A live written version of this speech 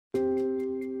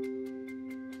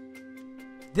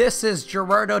This is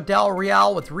Gerardo Del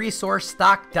Real with Resource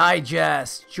Stock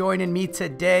Digest. Joining me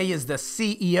today is the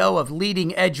CEO of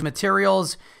Leading Edge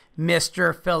Materials,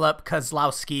 Mr. Filip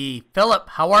Kozlowski. Filip,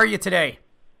 how are you today?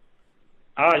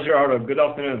 Hi, Gerardo. Good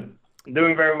afternoon.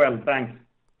 Doing very well, thanks.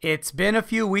 It's been a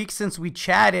few weeks since we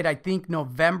chatted. I think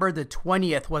November the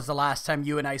 20th was the last time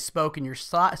you and I spoke, and your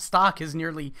stock has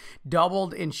nearly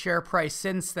doubled in share price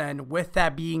since then. With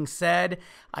that being said,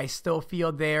 I still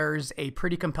feel there's a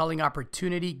pretty compelling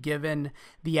opportunity given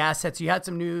the assets. You had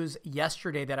some news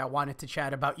yesterday that I wanted to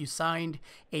chat about. You signed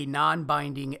a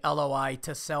non-binding LOI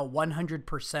to sell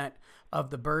 100% of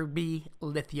the Bergby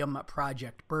lithium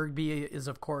project. Bergby is,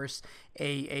 of course,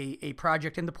 a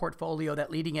project in the portfolio that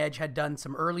Leading Edge had done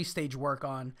some early stage work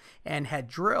on and had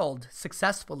drilled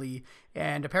successfully,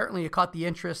 and apparently it caught the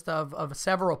interest of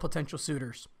several potential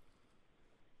suitors.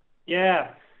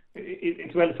 Yeah,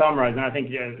 it's well summarized, and I think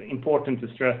it's important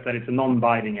to stress that it's a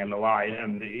non-binding LOI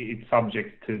and it's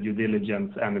subject to due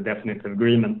diligence and a definitive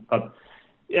agreement. But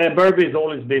Bergby has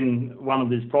always been one of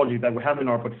these projects that we have in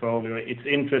our portfolio. It's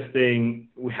interesting.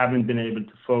 We haven't been able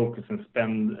to focus and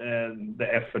spend the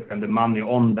effort and the money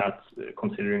on that,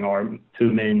 considering our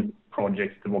two main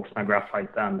projects, the Voxna Graphite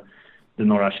and the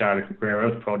Norra Kärr Rare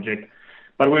Earth project.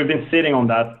 But we've been sitting on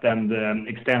that and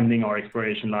extending our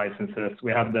exploration licenses.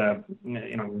 We have done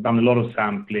a lot of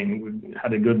sampling. We've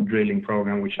had a good drilling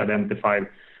program which identified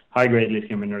high-grade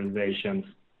lithium mineralizations.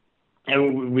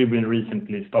 And we've been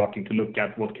recently starting to look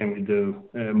at what can we do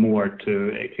more to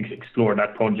explore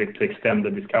that project to extend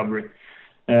the discovery.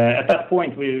 At that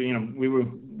point,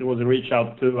 there was a reach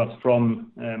out to us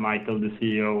from Michael, the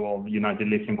CEO of United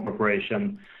Lithium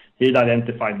Corporation. He'd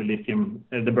identified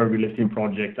the Bergby lithium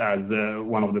project as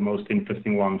one of the most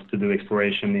interesting ones to do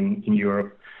exploration in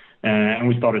Europe. And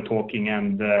we started talking,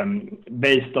 and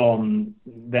based on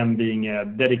them being a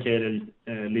dedicated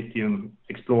lithium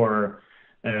explorer,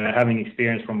 having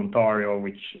experience from Ontario,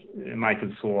 which Michael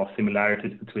saw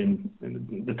similarities between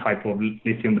the type of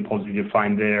lithium deposit you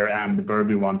find there and the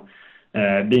Bergby one,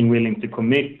 being willing to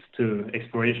commit to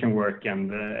exploration work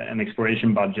and an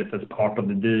exploration budget as part of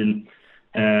the deal.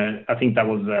 I think that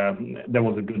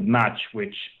was a good match,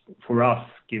 which for us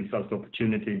gives us the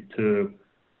opportunity to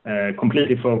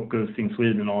completely focus in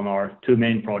Sweden on our two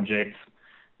main projects,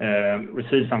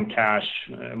 receive some cash,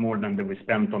 more than that we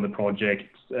spent on the project,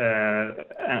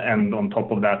 and on top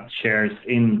of that, shares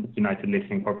in United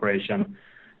Lithium Corporation,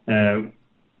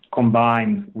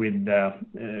 combined with the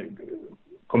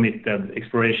committed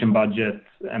exploration budget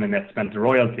and a net smelter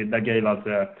royalty. That gave us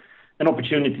an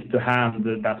opportunity to hand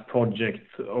that project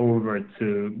over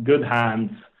to good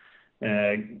hands,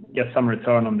 get some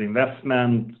return on the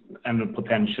investment, and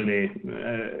potentially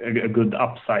a good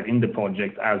upside in the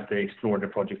project as they explore the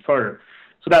project further.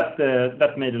 So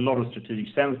that made a lot of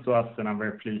strategic sense to us, and I'm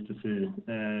very pleased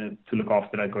to look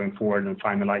after that going forward and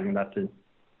finalizing that too.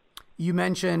 You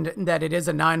mentioned that it is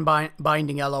a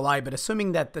non-binding LOI, but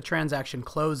assuming that the transaction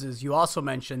closes, you also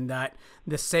mentioned that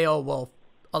the sale will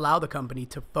allow the company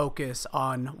to focus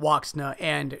on Voxna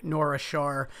and Norra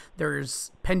Kärr.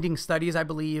 There's pending studies, I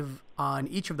believe, on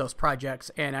each of those projects,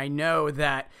 and I know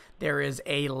that there is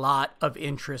a lot of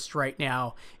interest right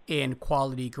now in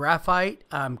quality graphite,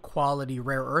 quality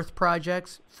rare earth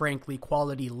projects, frankly,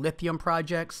 quality lithium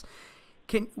projects.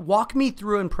 Can walk me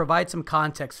through and provide some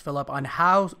context, Filip, on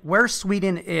where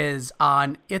Sweden is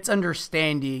on its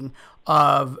understanding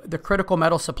of the critical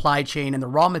metal supply chain and the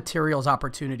raw materials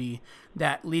opportunity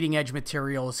that Leading Edge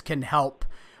Materials can help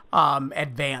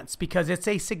advance, because it's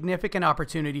a significant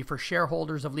opportunity for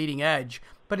shareholders of Leading Edge,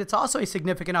 but it's also a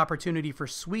significant opportunity for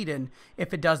Sweden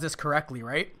if it does this correctly,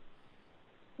 right?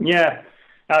 Yeah,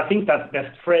 I think that's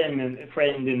best framed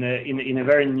in a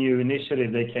very new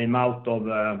initiative. They came out of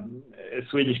a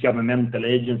Swedish governmental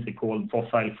agency called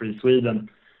Fossil Free Sweden.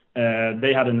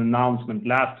 They had an announcement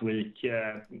last week,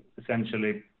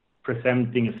 essentially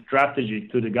presenting a strategy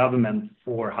to the government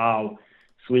for how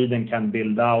Sweden can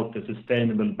build out a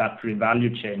sustainable battery value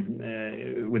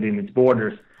chain within its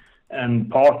borders. And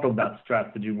part of that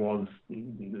strategy was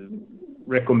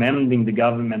recommending the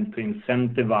government to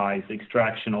incentivize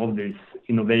extraction of these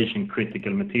innovation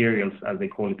critical materials, as they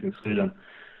call it in Sweden.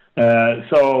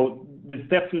 So there's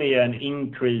definitely an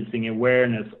increasing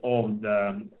awareness of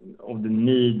the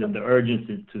need and the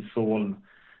urgency to solve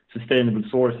sustainable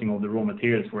sourcing of the raw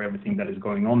materials for everything that is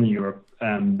going on in Europe.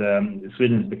 And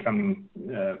Sweden is becoming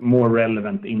more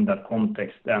relevant in that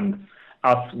context. And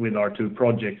us, with our two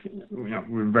projects,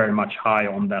 we're very much high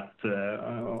on that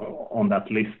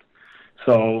list.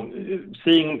 So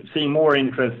seeing more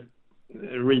interest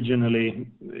regionally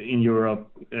in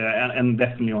Europe, and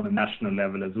definitely on a national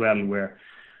level as well, where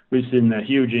we've seen a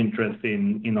huge interest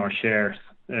in our shares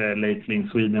lately in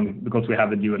Sweden because we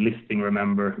have a dual listing,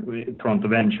 remember, Toronto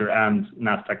Venture and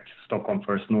Nasdaq Stockholm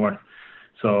First North.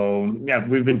 So yeah,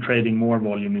 we've been trading more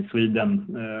volume in Sweden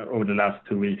over the last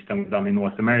 2 weeks than we've done in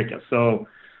North America. So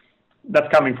that's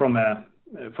coming from a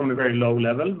very low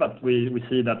level, but we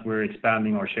see that we're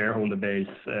expanding our shareholder base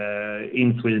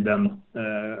in Sweden,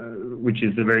 which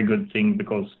is a very good thing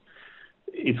because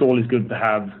it's always good to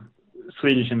have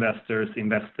Swedish investors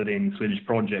invested in Swedish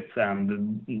projects,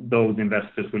 and those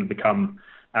investors will become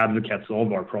advocates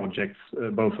of our projects,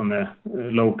 both on a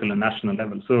local and national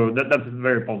level. So that's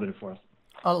very positive for us.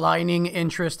 Aligning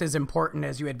interest is important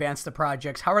as you advance the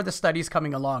projects. How are the studies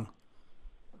coming along?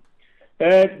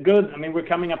 Good. I mean, we're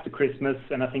coming up to Christmas,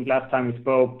 and I think last time we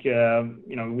spoke,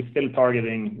 we're still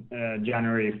targeting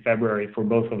January, February for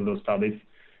both of those studies.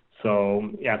 So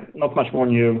yeah, not much more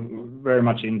new, very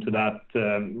much into that.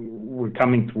 We're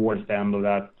coming towards the end of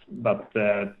that, but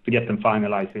to get them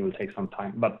finalized, it will take some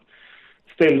time. But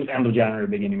still end of January,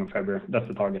 beginning of February. That's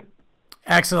the target.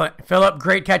 Excellent. Filip,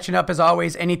 great catching up as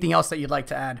always. Anything else that you'd like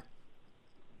to add?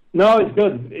 No, it's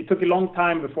good. It took a long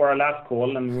time before our last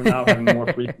call, and we're now having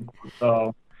more frequent calls.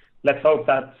 So let's hope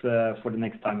that's for the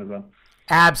next time as well.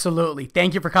 Absolutely.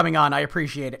 Thank you for coming on. I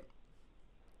appreciate it.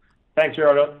 Thanks,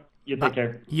 Gerardo. You take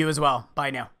care. You as well.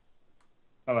 Bye now.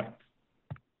 Bye-bye.